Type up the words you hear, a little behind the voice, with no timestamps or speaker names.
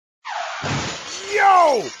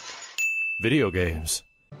Yo! Video games.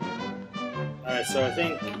 Alright, so I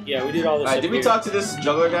think, yeah, we did all this. Alright, did we talk to this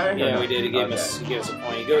juggler guy? Yeah, we did. He gave us a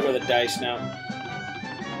point. You gotta go to the dice now.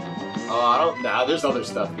 Oh, I don't. Nah, there's other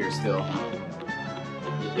stuff here still.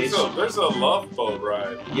 There's a love boat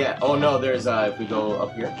ride. Yeah. Oh no, there's if we go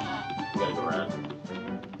up here, we gotta go around.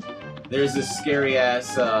 There's this scary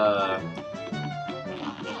ass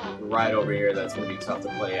ride over here that's gonna be tough to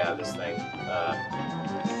play out of this thing.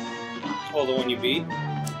 Oh, the one you beat?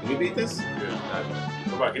 Can you beat this? Yeah.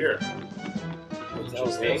 What about here? What the hell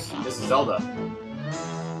is this? This is Zelda.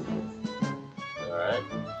 Alright.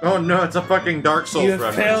 Oh no, it's a fucking Dark Souls You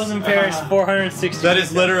reference. failed and perished 460. That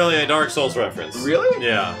is literally a Dark Souls reference. Really?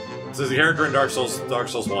 Yeah. This is the character in Dark Souls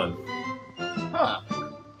 1. Huh.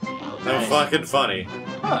 They're fucking funny.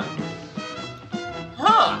 Huh.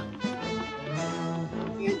 Huh.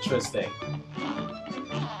 Interesting.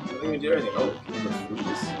 I don't even do anything. Oh,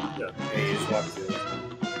 Yeah. Hey, you just walk through.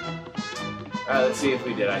 Alright, let's see if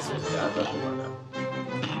we did. I seriously got it.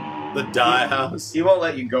 The Die House. He won't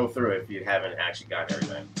let you go through it if you haven't actually gotten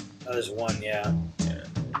everything. Oh, there's one, yeah.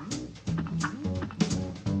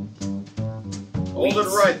 Hold it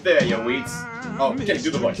right there, you weeds. Oh, okay,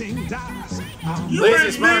 do the voice. You Lazy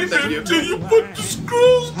ain't smart, made thank them you. till you put the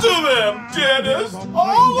screws to them, Dennis.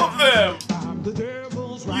 All of them.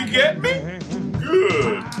 You get me?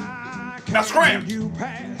 Good. Now scram.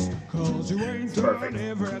 Perfect.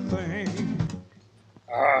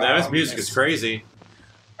 Now this music is crazy.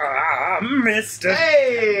 Mr.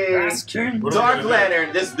 Hey! What Dark are we gonna do?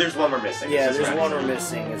 Lantern. There's one we're missing. Yeah, This is there's right. one we're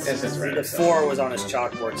missing. It's, This is right. the 4 was on his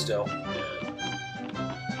chalkboard still.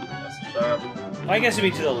 I guess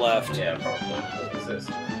it'd be to the left. Yeah, probably. What is this?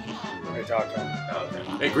 We're talking. Oh,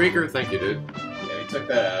 okay. Hey, Greeker, thank you, dude. Yeah, we took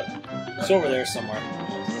that out. It's over there somewhere.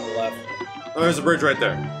 To the left. Oh, there's a bridge right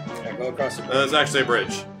there. Yeah, go across the bridge. There's actually a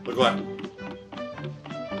bridge. Look left.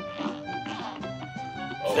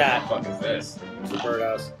 Oh, That. what the fuck is this? It's the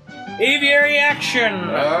birdhouse. Aviary action!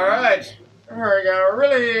 Alright. We got a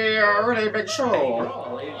really big show.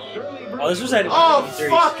 Oh, this was at Oh, 30.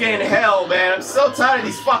 fucking hell, man. I'm so tired of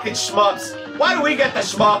these fucking shmups. Why do we get the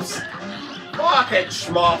shmups? Fucking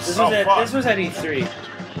shmups. This was at E3.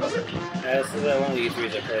 Was it? Yeah, this was at one of the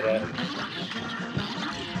E3s I played at.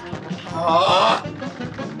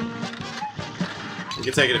 You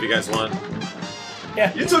can take it if you guys want.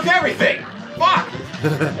 Yeah. You took everything. Fuck.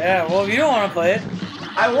 Yeah, well, if you don't want to play it.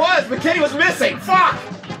 I was, but Kenny was missing. Fuck.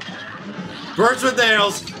 Birds with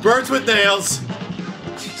nails! Birds with nails!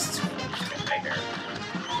 Jesus. Nightmare.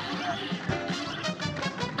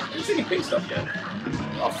 I didn't see any pink stuff yet.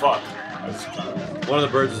 Oh fuck. One of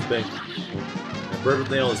the birds is big. The bird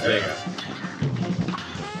with nail is big.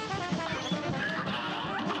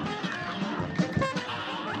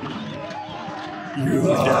 Alright,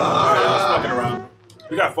 I was fucking around.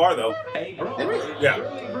 We got far though. Did we? Yeah.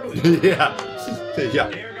 Yeah. Yeah.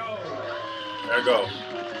 There we go.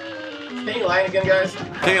 Can you lie again, guys?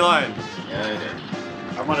 Kenny Lion. Yeah, I did.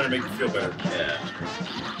 I wanted to make you feel better. Yeah.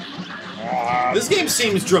 This game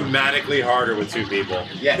seems dramatically harder with 2 people.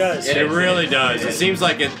 Yes. It really does. It It is. seems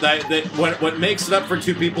like what makes it up for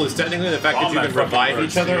 2 people is technically the fact that you can revive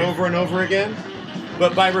each other over and over again.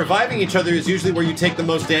 But by reviving each other is usually where you take the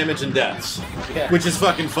most damage and deaths. Yeah. Which is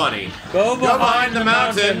fucking funny. Go behind the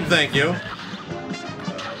mountain. Thank you.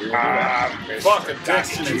 Fucking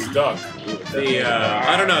Destiny's Duck.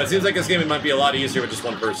 I don't know. It seems like this game might be a lot easier with just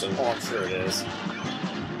 1 person. Oh, I'm sure it is.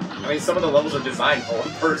 I mean, some of the levels are designed for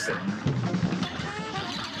 1 person.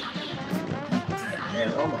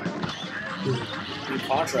 Man, oh my.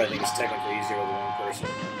 Contra, I think, is technically easier with 1 person.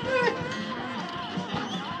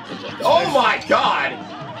 Oh my god!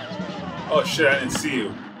 Oh shit, I didn't see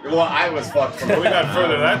you. Well, I was fucked from We got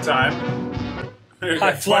further that time.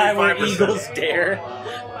 I fly where 25%. eagles dare.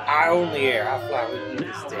 I only air. I fly where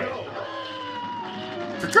eagles dare.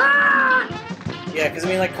 Yeah, because I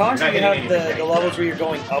mean, like Contra, you have the levels where you're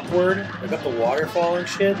going upward, like up the waterfall and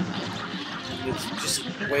shit. It's just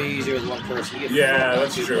way easier with 1 person. You get Yeah, fucked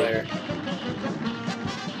that's with 2 true. player.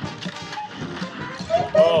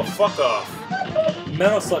 Oh, fuck off.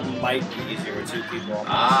 Metal Slug might be easier with 2 people.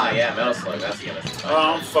 Ah, yeah, Metal Slug, that's the other thing.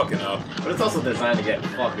 Oh, I'm fucking up. But it's also designed to get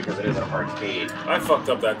fucked because it is an arcade. I fucked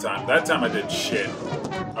up that time. That time I did shit.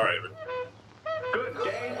 Alright.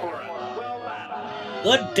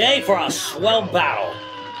 Good day for a swell battle.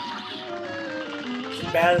 It's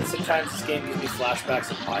bad that sometimes this game gives me flashbacks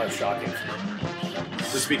of Bioshock Infinite.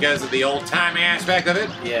 Just because of the old-timey aspect of it?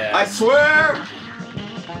 Yeah. I swear!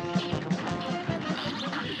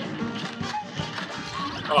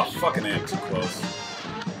 Oh, fucking am too close.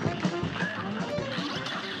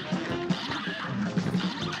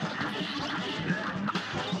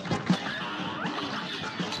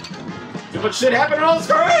 Too much shit happening on the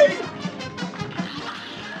screen!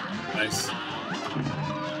 Nice.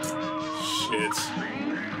 Shit.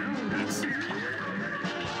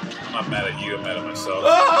 I'm not mad at you, I'm mad at myself.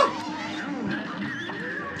 Ah!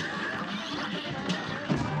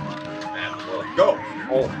 Go!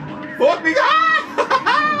 Oh. Fuck me!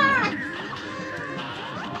 Ah!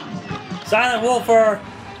 Silent Wolfer!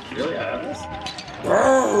 Really? I have this?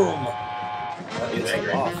 Boom! That is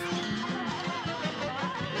angry. off.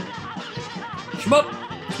 Shmup!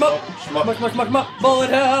 Shmup! Shmup! Bullet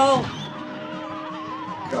hell!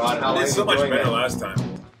 God, how I long did is so it much doing better that? last time.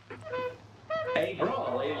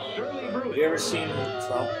 Have you ever seen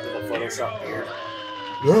Trump with a Photoshop beard?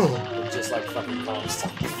 No. It's just like fucking calm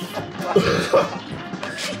stuff.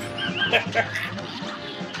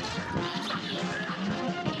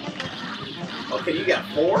 Okay, you got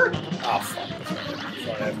 4? Oh,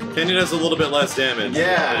 fuck. Kenny does a little bit less damage.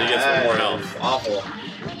 Yeah. But he gets more health. Awful.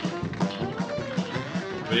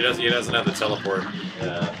 But he doesn't have the teleport.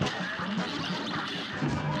 Yeah.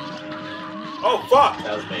 Oh, fuck!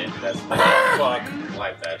 That was me. That's me. Fuck.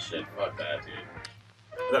 Wipe that shit. Fuck that, dude.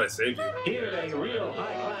 I thought I saved you. Fucking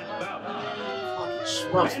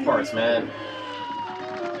Schmump's parts, man.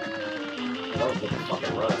 That was good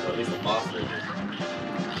fucking run, so at least the boss did.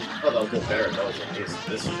 Oh, that was good better at those.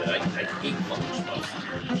 This shit, I hate fucking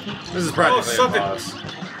Schmump's. This is practically a suck it. boss.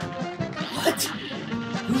 What?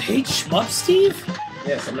 You hate Shmup, Steve?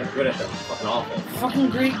 Yes, I'm not good at them. Fucking awful. Fucking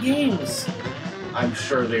great games. I'm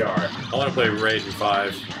sure they are. I want to play Raiden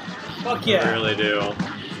 5. Fuck I yeah. really do.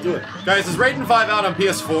 Do it. Guys, is Raiden 5 out on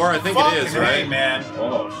PS4? I think it is, Fucking right? A, man.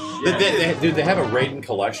 Oh, shit. Dude, they have a Raiden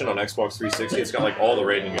collection on Xbox 360. It's got like all the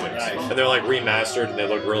Raiden games. Nice. And they're like remastered and they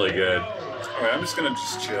look really good. Alright, I'm just gonna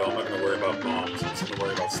chill. I'm not gonna worry about bombs. I'm just gonna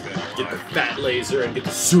worry about staying Get the alive. fat laser and get the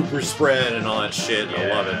super spread and all that shit. I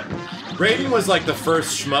love it. Raiden was like the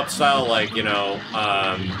first shmup style, like, you know,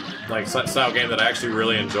 like style game that I actually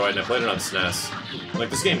really enjoyed, and I played it on SNES. Like,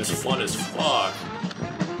 this game is fun as fuck.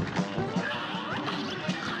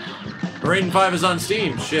 Raiden 5 is on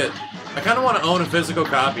Steam. Shit. I kind of want to own a physical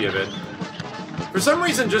copy of it. For some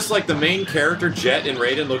reason, just like the main character, Jet, in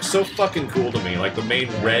Raiden looks so fucking cool to me. Like the main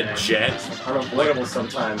red Jet. Unavoidable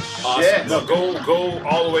sometimes. Awesome. Shit. No, go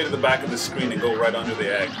all the way to the back of the screen and go right under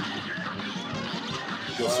the egg.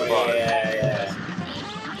 You'll survive. Yeah.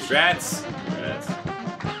 Strats.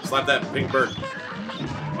 Slap that pink bird.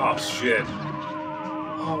 Oh, shit.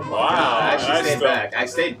 Oh my Wow, God. I actually nice stayed though. back. I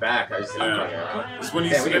stayed back. I just didn't fucking around. It's when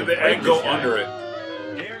you Yeah, we see can the break egg go this guy. under it.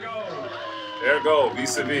 There go,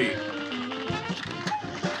 vis-a-vis.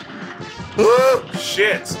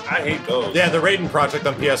 Shit, I hate those. Yeah, the Raiden project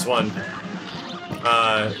on PS1.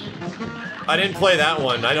 I didn't play that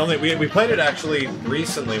one. We played it actually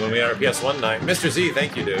recently when we had our PS1 night. Mr. Z,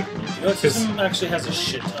 thank you, dude. You know, system actually has a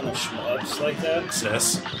shit ton of shmups like that.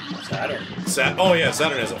 SNES. Saturn. Oh yeah,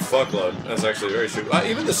 Saturn has a fuckload. That's actually very true.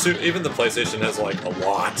 Even the PlayStation has like a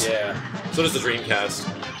lot. Yeah. So does the Dreamcast.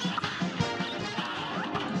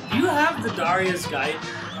 Do you have the Darius guide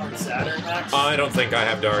on Saturn, Max? I don't think I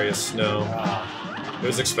have Darius. No, Ah, it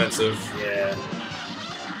was expensive. yeah.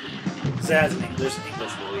 It has an English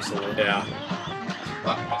release of it. Yeah.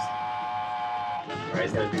 Fuck. Alright,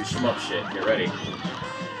 he's gonna do shmup shit. Get ready.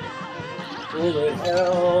 Bullet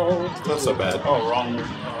hell. Not so bad. Oh, wrong.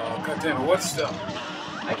 God damn it, what's the...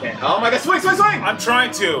 I can't. Oh my God! Swing! I'm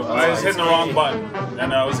trying to. I was hitting the wrong it's button.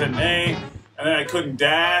 And I was hitting A, and then I couldn't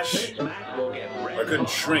dash. I couldn't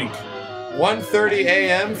shrink. 1:30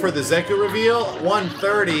 a.m. for the Zeku reveal?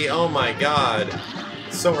 1:30? Oh my god.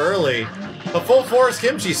 It's so early. A full force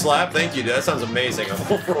kimchi slap. Thank you, dude. That sounds amazing. A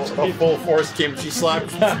full force kimchi slap.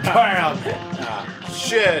 Bam!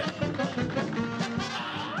 Shit.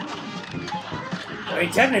 I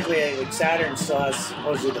mean, technically, like, Saturn still has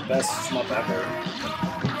supposedly the best shmup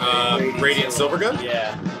ever. Radiant Silvergun?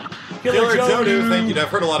 Yeah. Killer Jodu, thank you. I've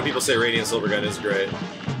heard a lot of people say Radiant Silvergun is great.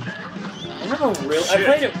 I remember I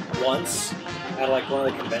played it once at like one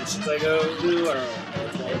of the conventions I go to. I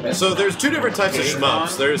don't know. So there's two different types of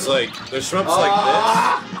shmups. There's shmups like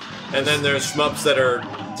this, and then there's shmups that are,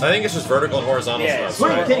 I think it's just vertical and horizontal Yeah, shmups.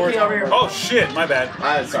 Swing! Right? Take me over here. Oh, shit, my bad.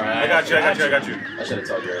 Sorry. I got you. I should have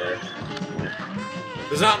told you earlier.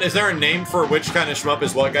 Is there a name for which kind of shmup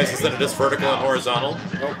is what, guys? Is that just vertical and horizontal?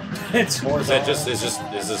 Nope. It's Is horizontal. that just, is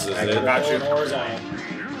this I it? got you. Horizontal.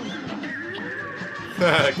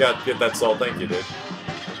 Get that salt, thank you, dude.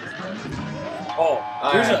 Oh,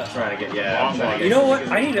 here's I'm a. trying to get, yeah. Wrong I'm trying to one. get You know what?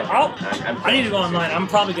 I need to go I'm online. I'm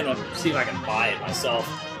probably gonna see if I can buy it myself.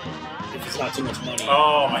 If it's not too much money.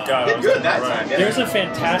 Oh, my God. Did good that time, yeah. There's a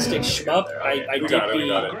fantastic shmup I We got it, we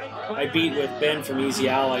got it. I beat with Ben from Easy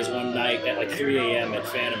Allies one night at like 3 a.m. at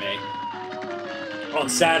Fanime. on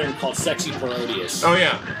Saturn called Sexy Parodius. Oh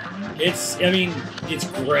yeah. It's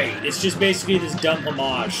great. It's just basically this dumb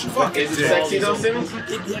homage. Fuck, is it sexy though, Simmons?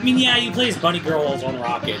 Yeah, you play as bunny girls on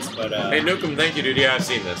rockets, but Hey Nukem, thank you, dude. Yeah, I've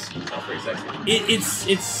seen this. Sounds pretty sexy.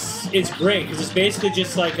 It's great because it's basically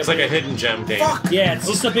just like It's like a hidden gem game. yeah, it's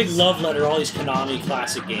just a big love letter to all these Konami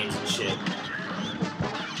classic games and shit.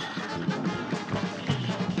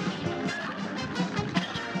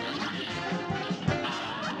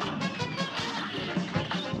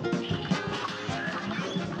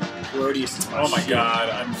 Oh my god,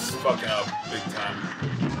 I'm fucking up big time.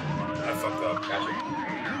 I fucked up. Gotcha. I'm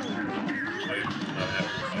not happy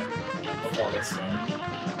with my performance.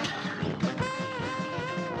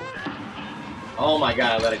 Oh my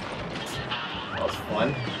god, I let it. That was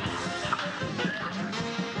fun.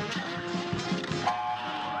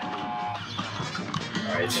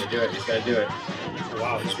 Alright, he's gonna do it. He's gonna do it.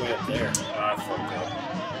 Wow, he's way up there. I fucked up.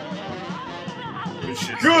 Good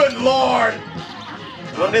shit. Good lord!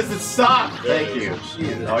 When does it stop? Thank you.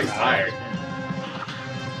 Jesus. Oh, he's tired.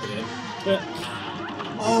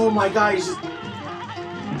 Oh my god, he's just.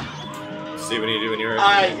 See what do you do when you're.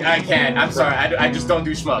 I can't. I'm sorry. I just don't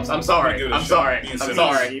do shmups. I'm sorry. You do I'm the sorry. shit. I'm You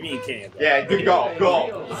sorry. You mean can't? Yeah, go.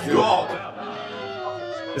 Go. Go.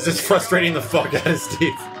 This is frustrating the fuck out of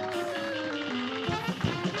Steve.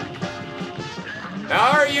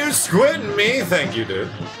 Are you squidding me? Thank you, dude.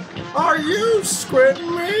 Are you squidding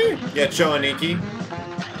me? Yeah, Choaniki.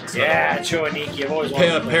 Yeah, Choaniki. I've always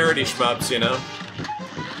wanted to play. Parody shmups, you know.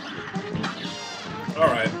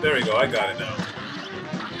 Alright, there we go. I got it now.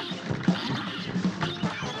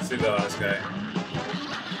 Let's see the last guy.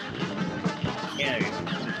 Yeah.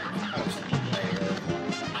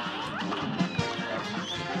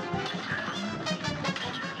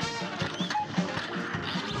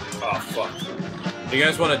 Oh, fuck. If you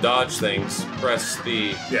guys want to dodge things, press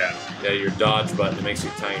the Yeah. your dodge button. It makes you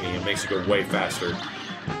tiny. It makes you go way faster.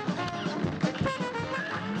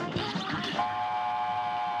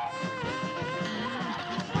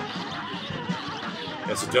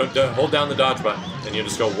 Yeah, so don't hold down the dodge button, and you'll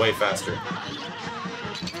just go way faster.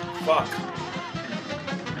 Fuck.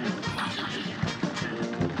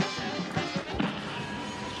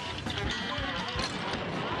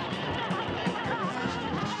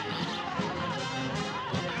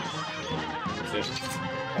 See?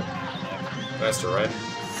 Faster, right?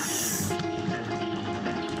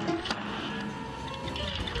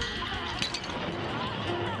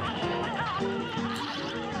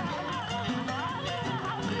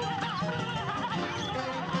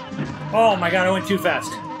 Oh my god, I went too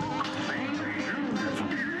fast.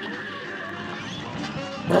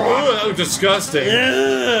 Oh, that was disgusting.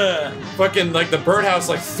 Yeah. Fucking, like, the birdhouse,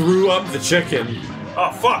 like, threw up the chicken.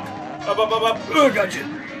 Oh, fuck. Up. Oh, gotcha.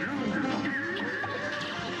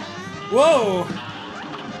 Whoa.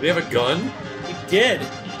 Do you have a gun? He did.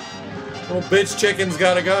 Little bitch chicken's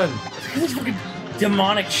got a gun. This fucking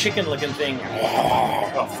demonic chicken-looking thing.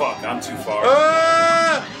 Oh, fuck. I'm too far.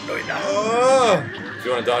 Ah! No, you're not. Oh! If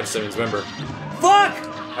you want to dodge Simmons, remember. Fuck!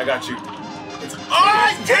 I got you.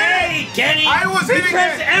 Oh, Kenny! Kenny! I was He hitting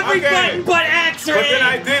pressed it! every Okay. button but X or But then A.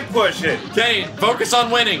 I did push it. Kenny, focus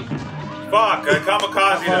on winning. Fuck. I How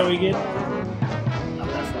kamikaze far we him. get? Not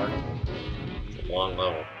that far. Long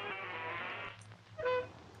level.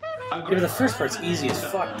 Yeah, but the first part's easy as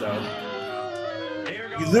fuck, though.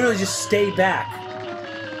 You literally just stay back.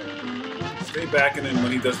 Stay back, and then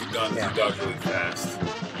when he does the guns, Yeah. you dodge really fast.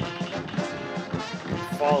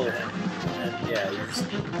 Follow him. And then, yeah, you just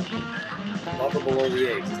hover below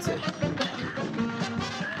the eggs. That's it.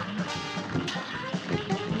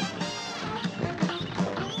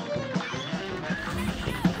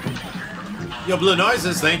 Yo, Blue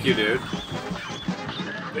Noises, thank you, dude.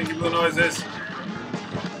 Thank you, Blue Noises.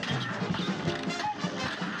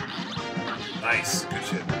 Nice. Good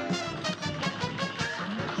shit.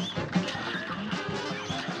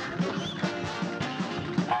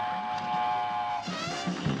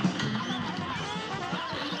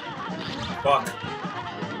 Fuck.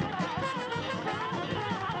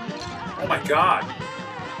 Oh my god.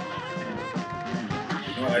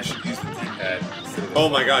 You know what, I should use the D-pad instead of the... Oh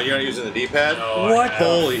my god, you're not using the D-pad? No, What? I have.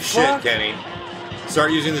 Holy shit, Fuck. Kenny.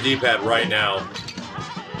 Start using the D-pad right now.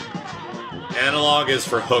 Analog is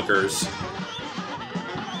for hookers.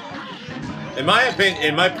 In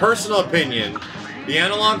my personal opinion, the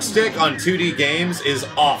analog stick on 2D games is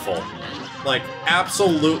awful. Like,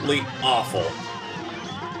 absolutely awful.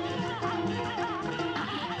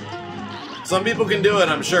 Some people can do it,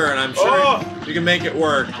 I'm sure, and I'm sure you can make it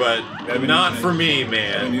work, but been not using for it. me, I've been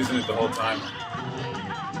man. using it the whole time.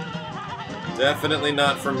 Definitely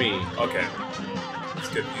not for me. Okay. Let's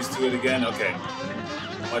get used to it again. Okay.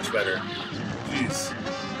 Much better. Jeez.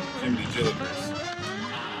 Jiminy Jillikers.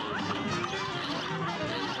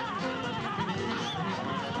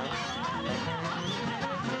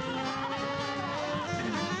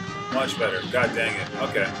 Much better. God dang it.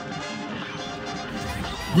 Okay.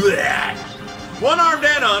 Blech. One-armed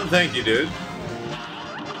add-on. Thank you, dude.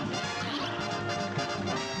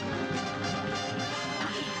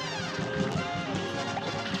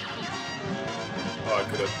 Oh, I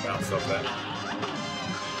could have bounced off that.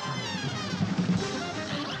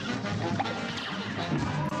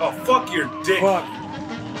 Oh, fuck your dick. Fuck.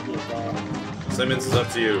 Simmons is up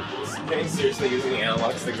to you. Can you seriously using the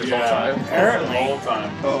analog stick this Yeah. whole time? Apparently. The whole time.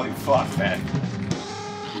 Holy fuck, man.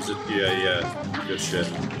 Is it? Yeah. Good shit.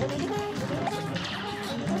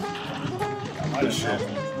 Good shit.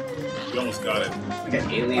 You almost got it. Like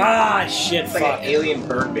an alien. Ah, shit, It's like fuck. an alien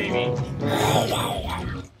bird baby.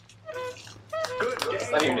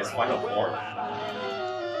 It's not even his final form.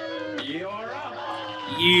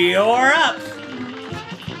 You're up.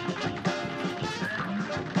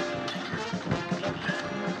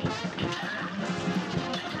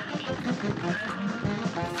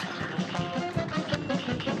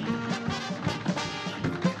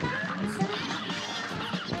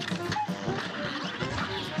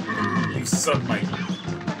 You suck my...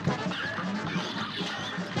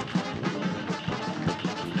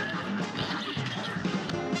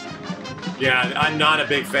 Yeah, I'm not a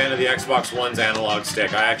big fan of the Xbox One's analog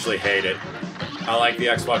stick. I actually hate it. I like the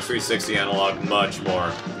Xbox 360 analog much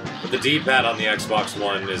more. But the D-pad on the Xbox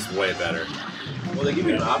One is way better. Well, they give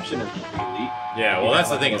you an option of Elite. Yeah, well, that's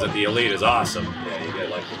the thing, is that the Elite is awesome. Yeah, you get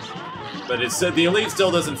like this. But it's the Elite still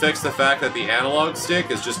doesn't fix the fact that the analog stick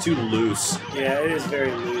is just too loose. Yeah, it is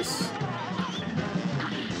very loose.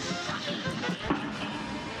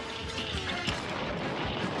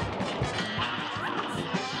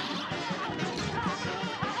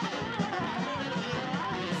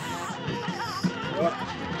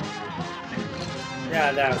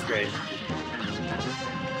 Yeah, that was great.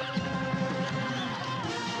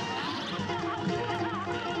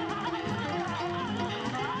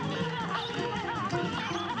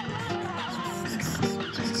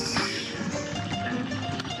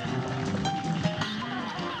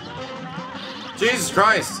 Jesus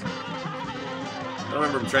Christ! I don't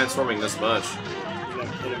remember him transforming this much. You gotta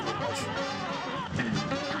hit him with much.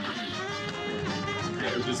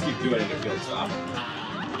 Yeah, we just keep doing it until it stops.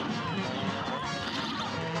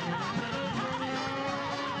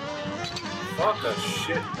 Fuck a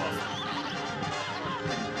shit. Hit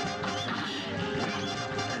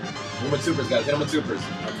him with supers, guys. Hit him with supers.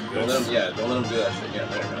 Don't let him, don't let him do that shit. Yeah,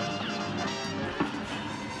 there you go.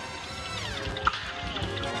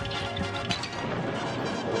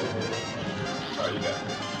 Alright, you got it.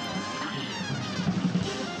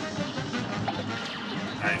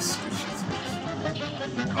 Nice. Good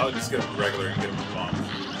shit. I'll just get him regular and get him a bomb.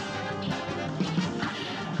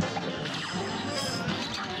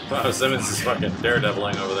 Wow, Simmons is fucking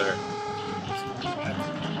daredeviling over there.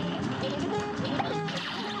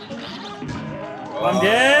 I'm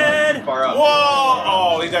dead! Far up. Whoa!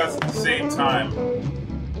 Oh, he got us at the same time.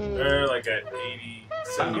 They're like at 80,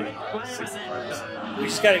 70, 65%. We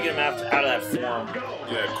just gotta get him out of that form.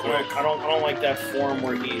 Yeah, quick. I don't like that form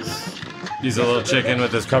where he's. He's a little chicken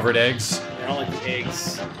with his covered eggs. I don't like the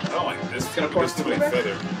eggs. I don't like this. Gonna force Too many the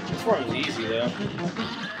feather. This form is easy though.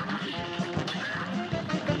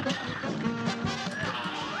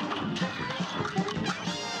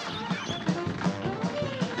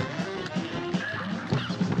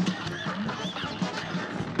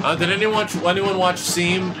 Did anyone watch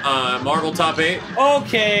Seam Marvel Top 8?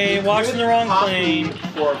 Okay, watching the wrong Coffee plane.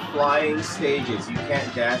 for flying stages. You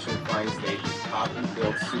can't dash in flying stages. Coffee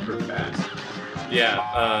builds super fast. Yeah,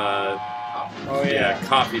 Oh yeah,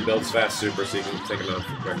 coffee builds fast super so you can take them out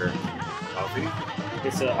quicker. Coffee?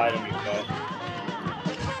 It's an item you buy.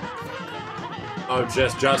 Oh,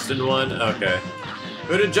 just Justin won? Okay.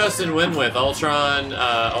 Who did Justin win with? Ultron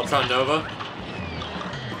Nova?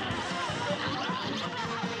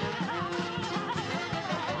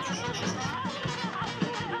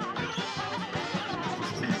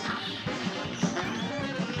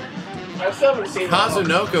 I still haven't seen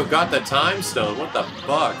Kazunoko got the time stone. What the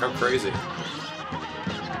fuck? How crazy.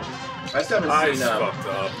 I still haven't Eyes seen fucked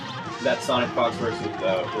up. that Sonic Fox versus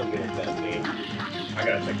Philippine Intensity. I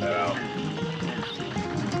gotta check that out.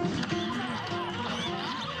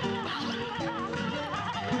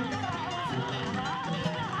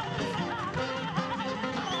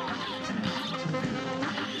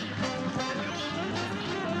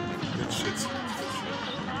 Good shit.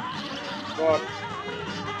 Fuck.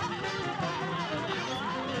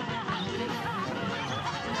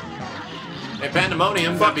 Hey,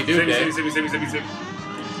 Pandemonium, Fuck, Happy Dude Day. save me.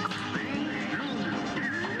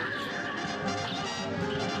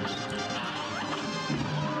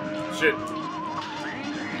 Shit.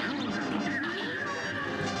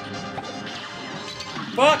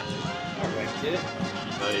 Fuck! Alright, did it.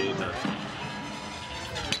 No, you did not.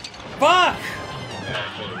 Fuck! Yeah, I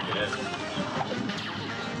couldn't get it.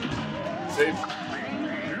 Save.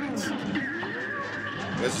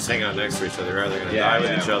 You guys just hang out next to each other. You're either gonna Yeah, die with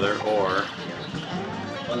yeah. each other or.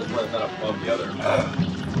 One's not above the other.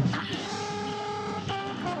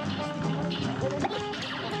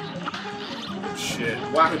 Shit.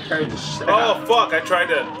 Whack and carry the shit Oh out. fuck! I tried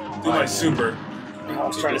to do my super. I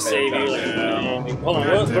was trying to save you. Like, hold on,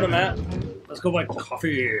 let's put him at. Let's go buy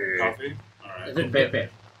coffee. Coffee. All right. And then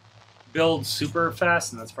build super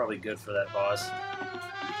fast, and that's probably good for that boss.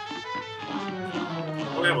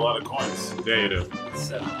 We have a lot of coins. Yeah, you do.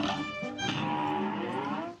 So,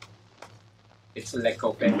 It's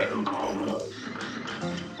Leco Pepe.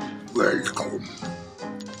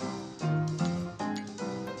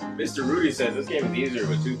 Mr. Rudy says this game is easier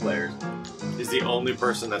with 2 players. He's the only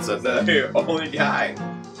person that said That's that. the only guy.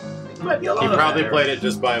 He might be He alone. probably played it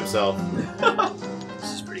just by himself.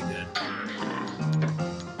 this is pretty good.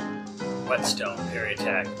 Whetstone, parry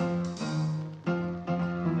attack.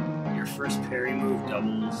 Your first parry move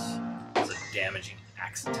doubles as a damaging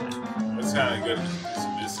axe attack. That's kind of good. It's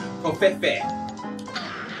missing. Oh, Pepe.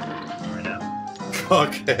 Right now.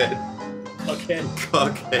 Cockhead. Okay.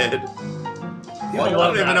 Cockhead. I People don't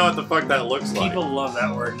love even that. know what the fuck that looks like. People love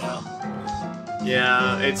that word now.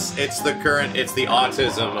 Yeah, it's the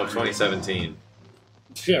autism of 2017.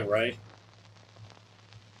 Yeah, right.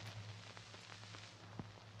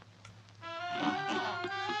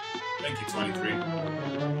 Thank you, 23.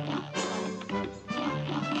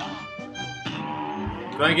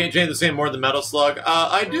 Do I get Jane the same more than Metal Slug?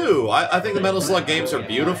 I do. I think the Metal Slug games are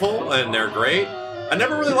beautiful and they're great. I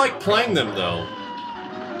never really liked playing them though.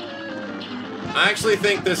 I actually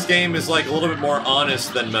think this game is like a little bit more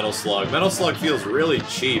honest than Metal Slug. Metal Slug feels really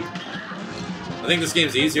cheap. I think this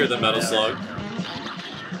game's easier than Metal Slug.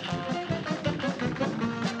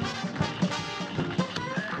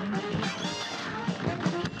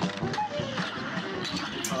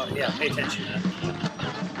 Yeah, pay attention, man.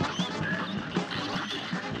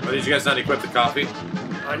 Why did you guys not equip the coffee?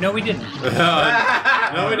 No, we didn't.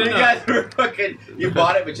 No, we did You not. guys were fucking. You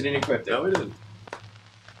bought it, but you didn't equip it. No, we didn't.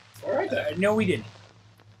 All right then. No, we didn't.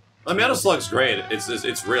 Metal Slug's great.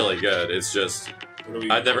 It's really good. It's just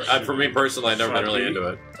for me personally, I've never been really into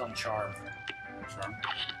it. It's on charm. Charm.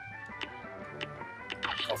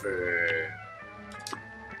 Coffee.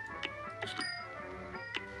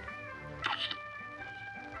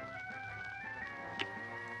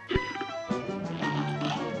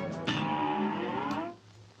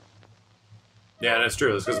 Yeah, that's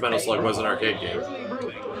true. That's because Metal Slug was an arcade game.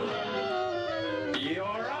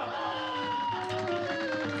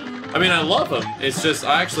 I mean, I love them. It's just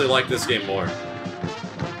I actually like this game more. I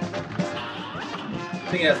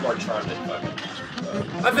think it has more charm than fucking.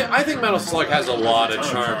 I think Metal Slug has a lot of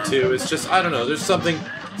charm too. It's just I don't know. There's something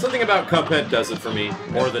about Cuphead does it for me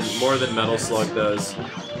more than Metal Slug does.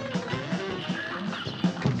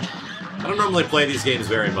 I don't normally play these games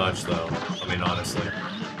very much though. I mean, honestly.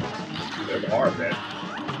 They're hard, man.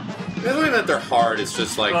 It doesn't mean that they're hard. It's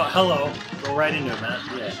just like Oh, hello. Go right into it, man.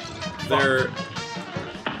 Yeah. they're.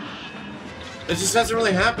 It just hasn't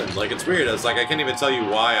really happened. Like it's weird. It's like I can't even tell you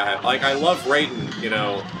why I love Raiden, you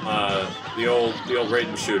know, the old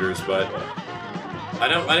Raiden shooters, but I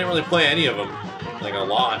didn't really play any of them like a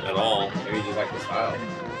lot at all. Maybe you just like the style.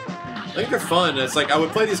 I think they're fun. It's like I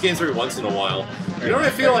would play these games every once in a while. You know what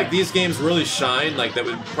I feel like these games really shine, like that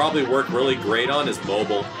would probably work really great on is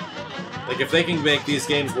mobile. Like if they can make these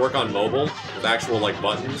games work on mobile with actual like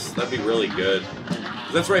buttons, that'd be really good.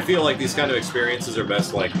 That's where I feel like these kind of experiences are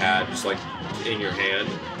best like had, just like in your hand.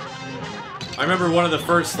 I remember one of the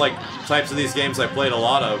first like types of these games I played a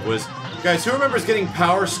lot of was, guys, who remembers getting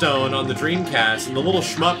Power Stone on the Dreamcast and the little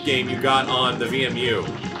shmup game you got on the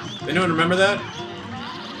VMU? Anyone remember that?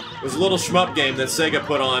 It was a little shmup game that Sega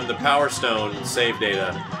put on the Power Stone save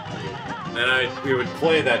data. And we would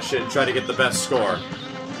play that shit and try to get the best score.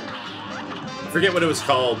 I forget what it was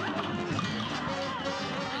called.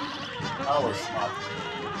 Power Shop.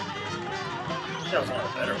 That was one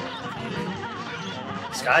of the better ones.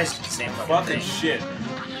 Skies did the same fucking Fucking thing. shit.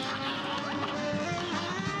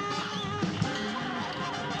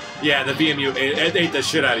 Yeah, the VMU, it ate the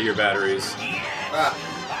shit out of your batteries. Ah,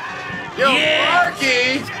 Yo, Yeah.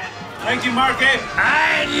 Marky! Thank you, Marky.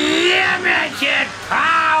 Unlimited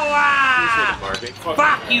power! Marky.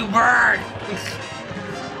 Fuck you, bird!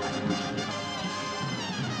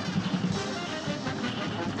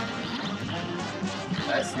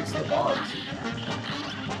 Use the bombs.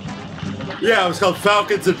 Yeah, it was called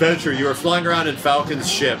Falcon's Adventure. You were flying around in Falcon's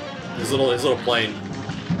ship, his little plane.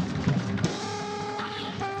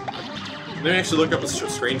 Let me actually look up a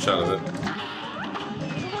screenshot of it.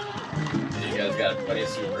 You guys got plenty of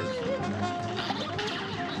supers.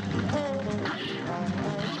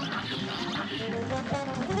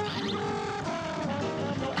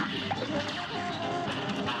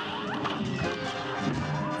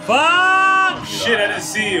 Fuck! Shit, I didn't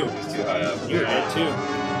see you. He's too high up. You were dead too.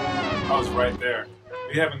 I was right there.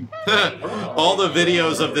 We haven't. All the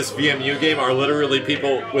videos of this VMU game are literally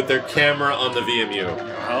people with their camera on the VMU.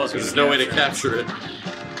 There's no way to capture it.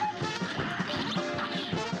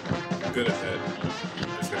 Good ahead.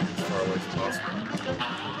 It's gonna be as far away as possible.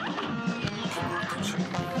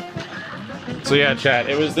 So yeah, chat.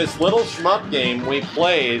 It was this little shmup game we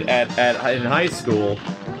played in high school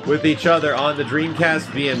with each other on the Dreamcast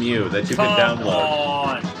VMU that you could download.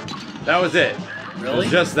 On. That was it. Really? It was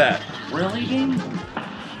just that. Really, game?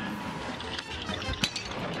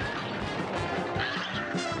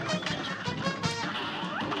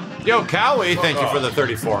 Yo, Cowie, thank you for the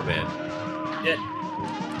 34, man. Yeah.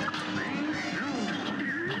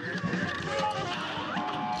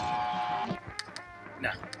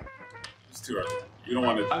 Nah. It's too early. You don't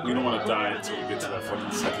want to die until you get to that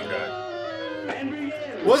fucking second guy.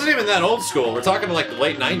 It wasn't even that old school. We're talking like the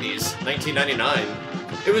late 90s, 1999.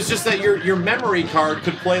 It was just that your memory card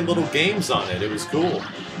could play little games on it. It was cool.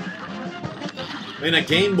 I mean, a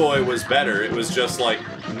Game Boy was better. It was just like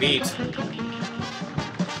neat.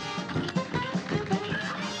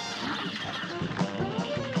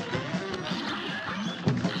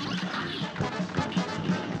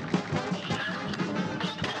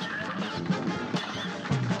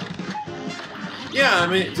 Yeah, I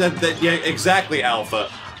mean, yeah, exactly,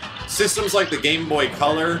 Alpha. Systems like the Game Boy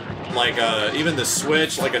Color, like even the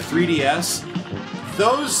Switch, like a 3DS,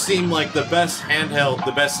 those seem like the best handheld,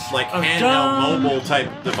 handheld mobile type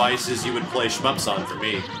devices you would play shmups on for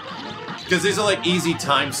me. Because these are like easy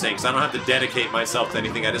time sinks. I don't have to dedicate myself to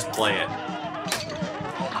anything, I just play it.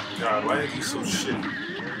 Oh my god, why are you so shitty?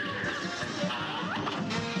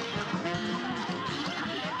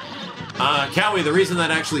 Cowie, the reason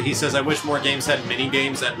that actually he says I wish more games had mini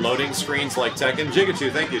games at loading screens like Tekken.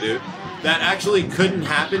 Jigachu, thank you, dude. That actually couldn't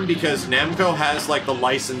happen because Namco has like the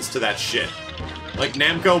license to that shit. Like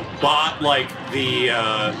Namco bought like they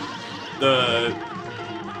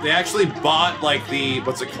actually bought like the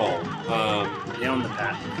what's it called? They own the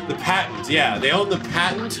patent. The patent, yeah. They own the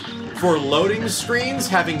patent for loading screens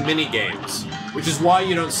having mini games, which is why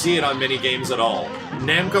you don't see it on mini games at all.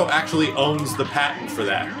 Namco actually owns the patent for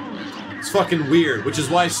that. It's fucking weird, which is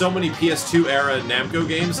why so many PS2 era Namco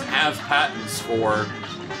games have patents for,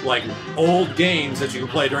 like, old games that you can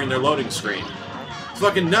play during their loading screen. It's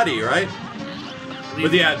fucking nutty, right?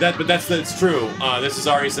 But yeah, that's true. This is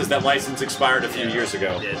Ari says that license expired a few years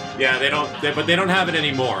ago. Yeah, but they don't have it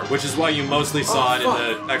anymore, which is why you mostly saw it in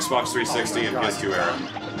the Xbox 360 and PS2 era.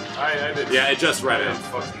 I did. Yeah, it just read it.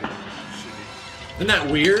 Isn't that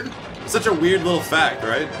weird? It's such a weird little fact,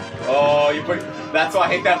 right? Oh, that's why I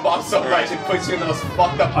hate that bomb so much. It puts you in the most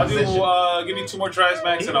fucked up position. Give me 2 more tries,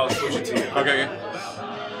 Max, and I'll switch it to you. Okay.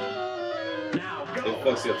 It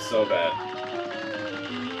fucks you up so bad.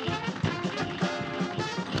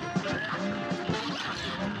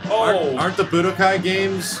 Oh! Aren't the Budokai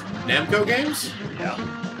games Namco games? Yeah.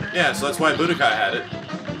 Yeah, so that's why Budokai had it.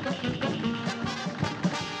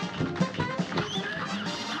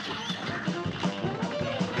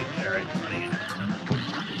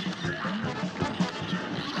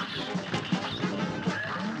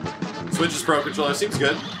 Switch's Pro Controller seems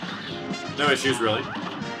good. No issues, really.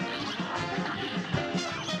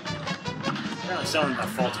 They're selling the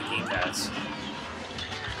faulty gamepads.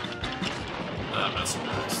 I'm not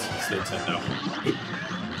surprised. It's Nintendo.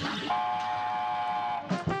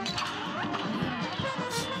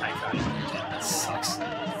 My god, that sucks.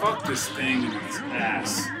 Fuck this thing in its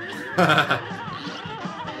ass.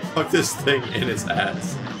 Fuck this thing in its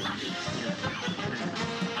ass.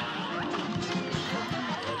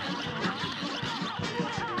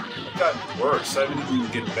 It got worse. I didn't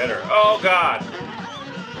even get better. Oh god!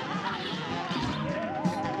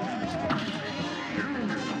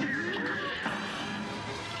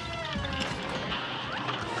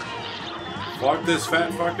 Fuck this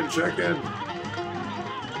fat fucking chicken.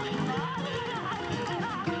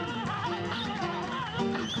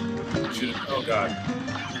 Oh god.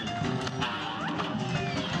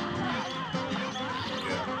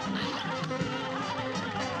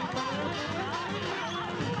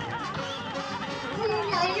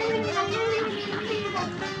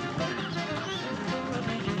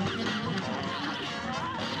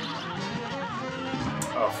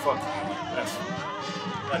 Oh, fuck. That's...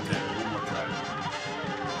 God damn it, one more try.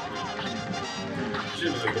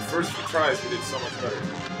 Jimmy, like, the first few tries, we did so much better.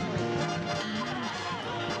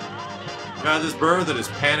 God, this bird with his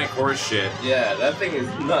panic horse shit. Yeah, that thing is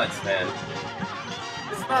nuts, man.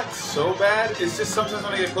 It's not so bad. It's just sometimes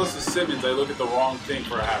when I get close to Simmons, I look at the wrong thing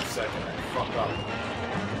for a half second and I fuck up.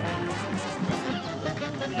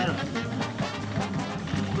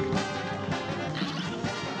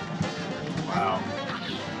 Wow.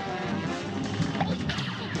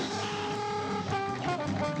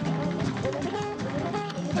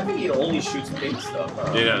 I think he only shoots pink stuff.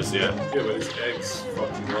 Huh? He does, yeah. Yeah, but his eggs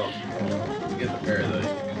fucking low. You get the pair though, you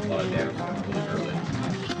can do a lot of damage to him really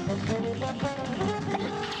early.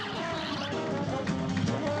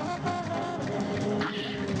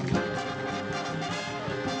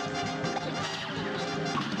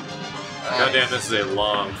 Goddamn, this is a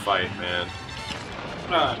long fight, man.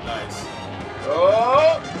 Ah, nice.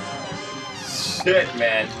 Oh! Shit,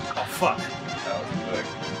 man. Oh, fuck. That was good.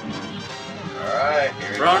 Alright,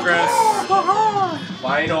 here we go. Progress.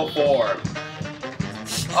 Final form.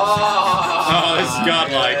 Oh, Oh, this is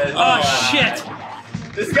godlike. yes. Oh, shit.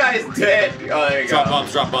 This guy's dead. Oh, there you Drop go.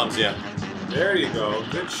 bombs, yeah. There you go.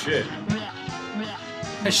 Good shit.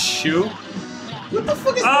 A shoe? What the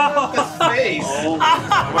fuck is going on with his face? Oh,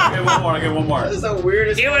 I get one more. This is the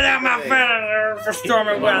weirdest. Give it out my thing. feather for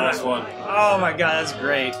stormy Last weather. one. Oh my god, that's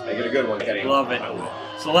great. I get a good one, Kenny. Love it.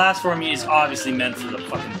 So the last form is obviously meant for the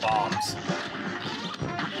fucking bombs.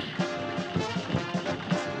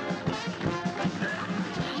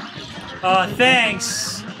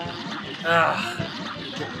 Thanks.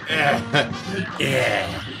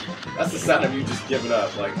 Yeah. That's the sound of you just giving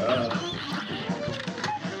up. Like,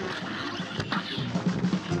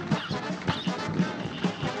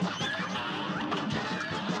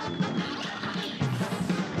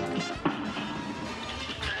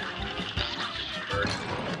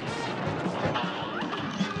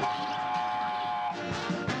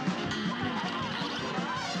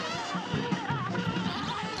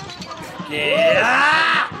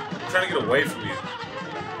 Yeah. I'm trying to get away from you.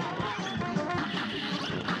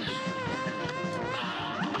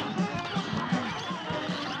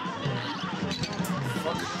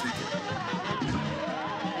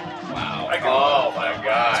 wow. I can- Oh my I was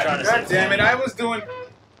god. trying to God say damn it, I was doing...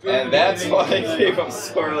 And that's why I gave him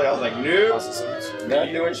so early. I was like, nope.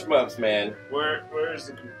 Not doing shmups, man. Where is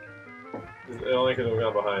the... Only because we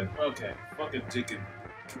got behind. Okay, fucking chicken.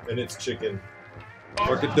 And it's chicken.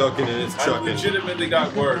 Fucking ducking and it's I chucking. legitimately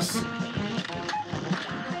got worse.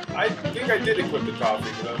 I think I did equip the coffee,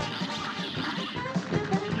 but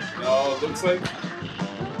no, it looks like...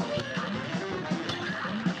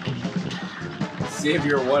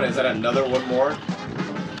 Savior 1, is that another one more?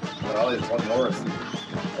 But all these one more.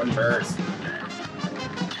 One burst.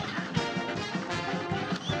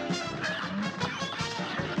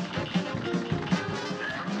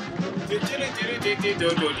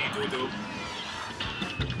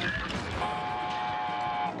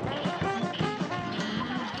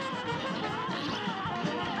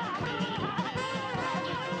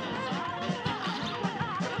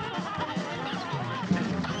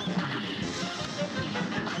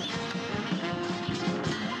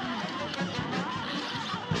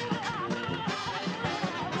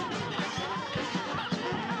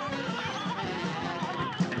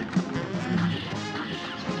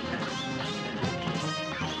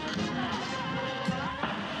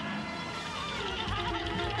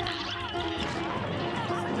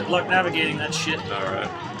 Good luck navigating that shit. Alright.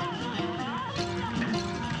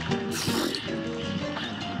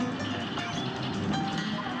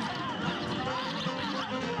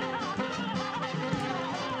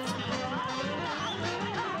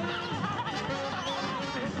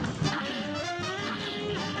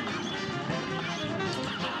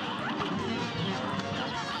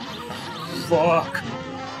 Fuck.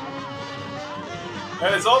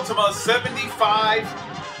 And it's Ultima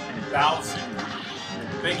 75,000.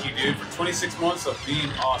 Thank you, dude, for 26 months of being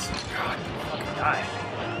awesome. God, Fucking die.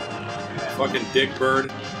 Fucking dick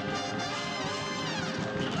bird.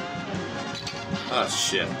 Oh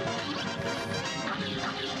shit.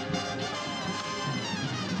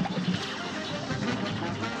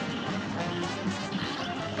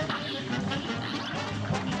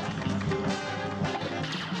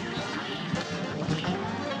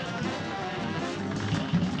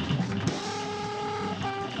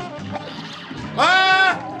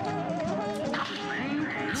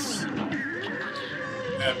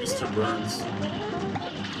 yeah, Mr. Burns.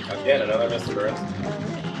 Again, another Mr. Burns.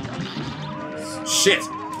 Shit!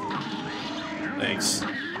 Thanks.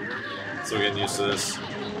 So we're getting used to this.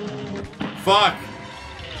 Fuck!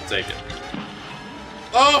 take it.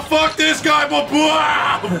 Oh, fuck this guy!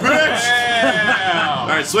 Wow, bitch! Damn.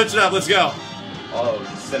 Alright, switch it up. Let's go. Oh,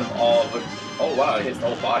 just send them all. Oh, wow, it hits the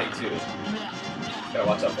whole body, too. Gotta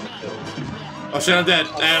watch out for the kills. Oh shit, I'm dead.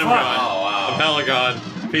 And I'm gone. Oh, wow. I'm hella gone.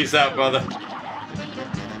 Peace out, brother.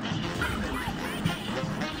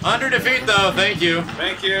 Under defeat, though. Thank you.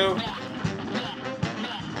 Thank you.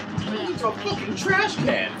 Into a fucking trash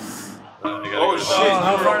can. Oh shit!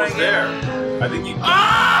 how far was did I there? I think he.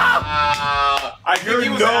 Ah! I think he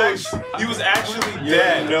was actually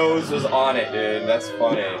dead. Your nose was on it, dude. That's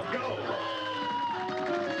funny.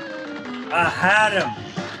 I had him.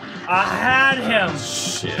 I had him.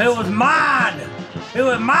 Shit. It was mine. It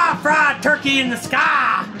was my fried turkey in the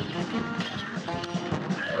sky.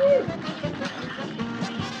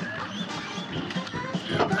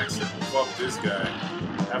 Yeah, I said, fuck this guy.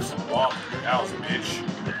 Have some walk in your house, bitch.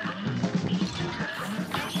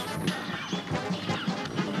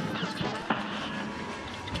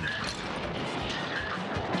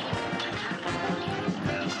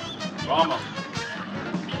 Mama.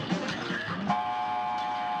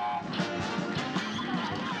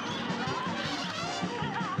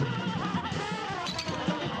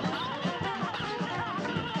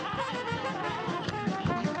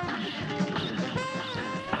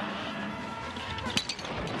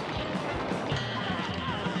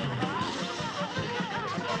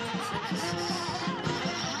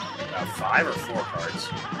 About 5 or 4 cards.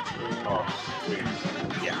 Oh, wait.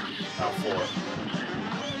 Yeah. Not 4.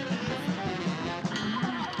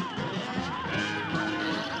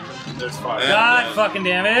 There's 5. God fucking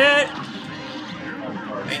damn it!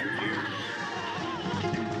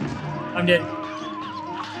 I'm dead.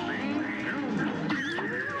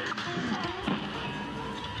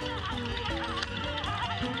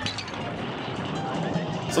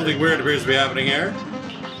 Something weird appears to be happening here.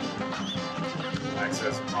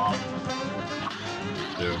 Access on.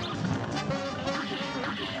 Dude.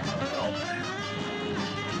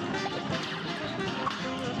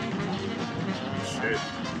 Shit.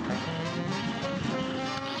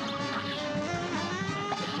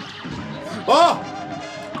 Oh!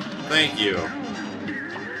 Thank you.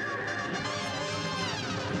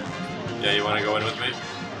 Yeah, you want to go in with me?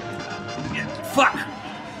 Fuck!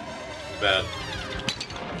 Bad.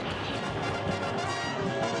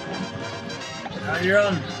 Now you're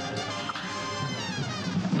on.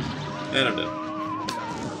 And I'm dead.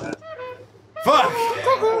 Fuck!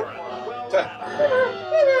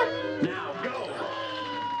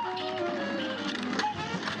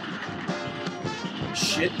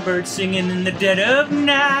 Shitbird singing in the dead of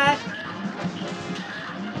night.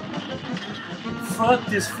 Fuck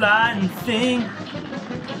this flying thing.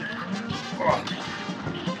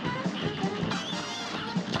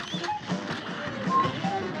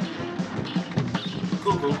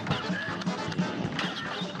 Cuckoo.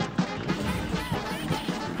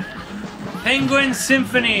 Penguin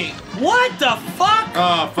Symphony. What the fuck?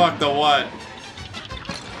 Oh, fuck the what?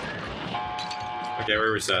 Okay,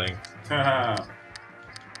 we're resetting.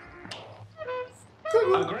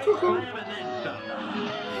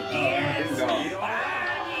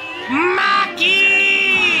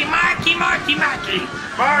 Marky! Marky, Marky, Marky!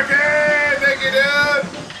 Marky! Thank you, dude!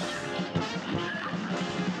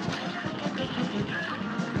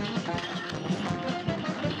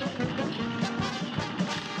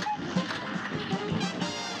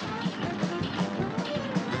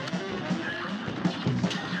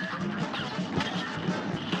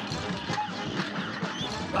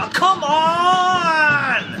 Oh, come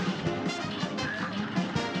on!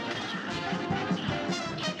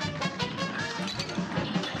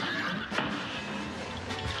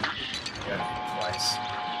 Twice.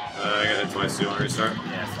 I got hit twice. Do you want to restart?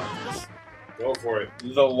 Yeah, fuck this. Go for it.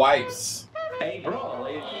 The wipes. I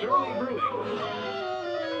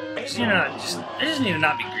just need to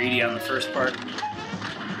not be greedy on the first part.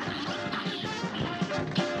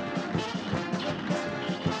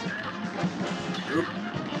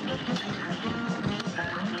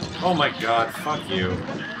 Oh my god, fuck you.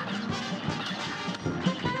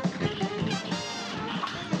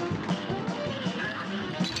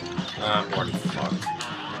 I'm already fucked.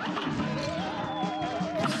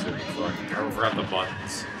 Stupid fucking. I forgot the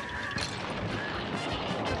buttons.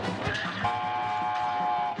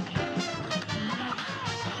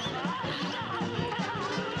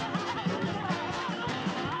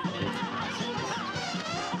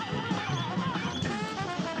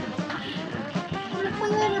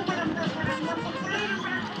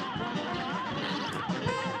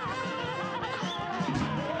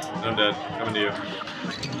 I'm dead. Coming to you.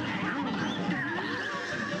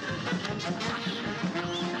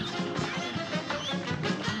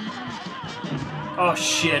 Oh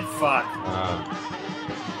shit! Fuck.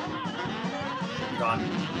 Gone.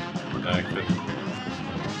 I couldn't.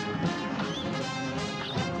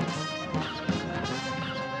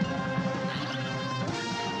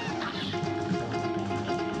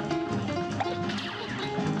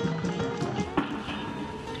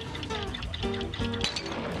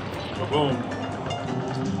 Boom.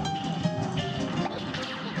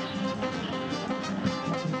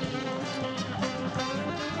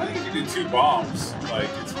 I think if you do 2 bombs, like,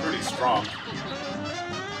 it's pretty strong.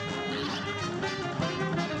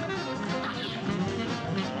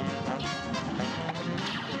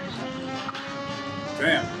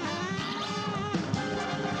 Damn.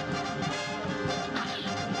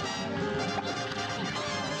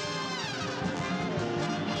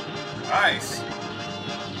 Nice.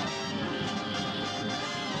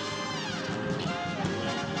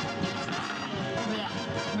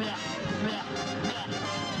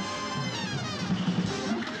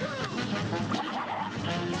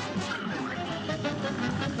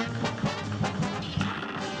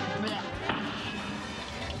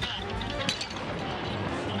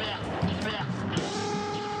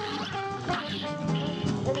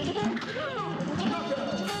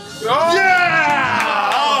 Oh!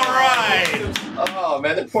 Yeah! All right. Oh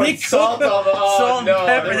man, they're pouring They salt cook on them, the. Oh salt and no.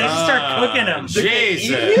 pepper. They just start cooking them.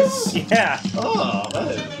 Jesus. Yeah. Oh,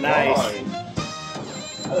 that is Nice. wrong.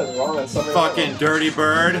 That is wrong on so many Fucking levels. dirty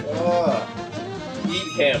bird.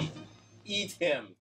 Eat him. Eat him.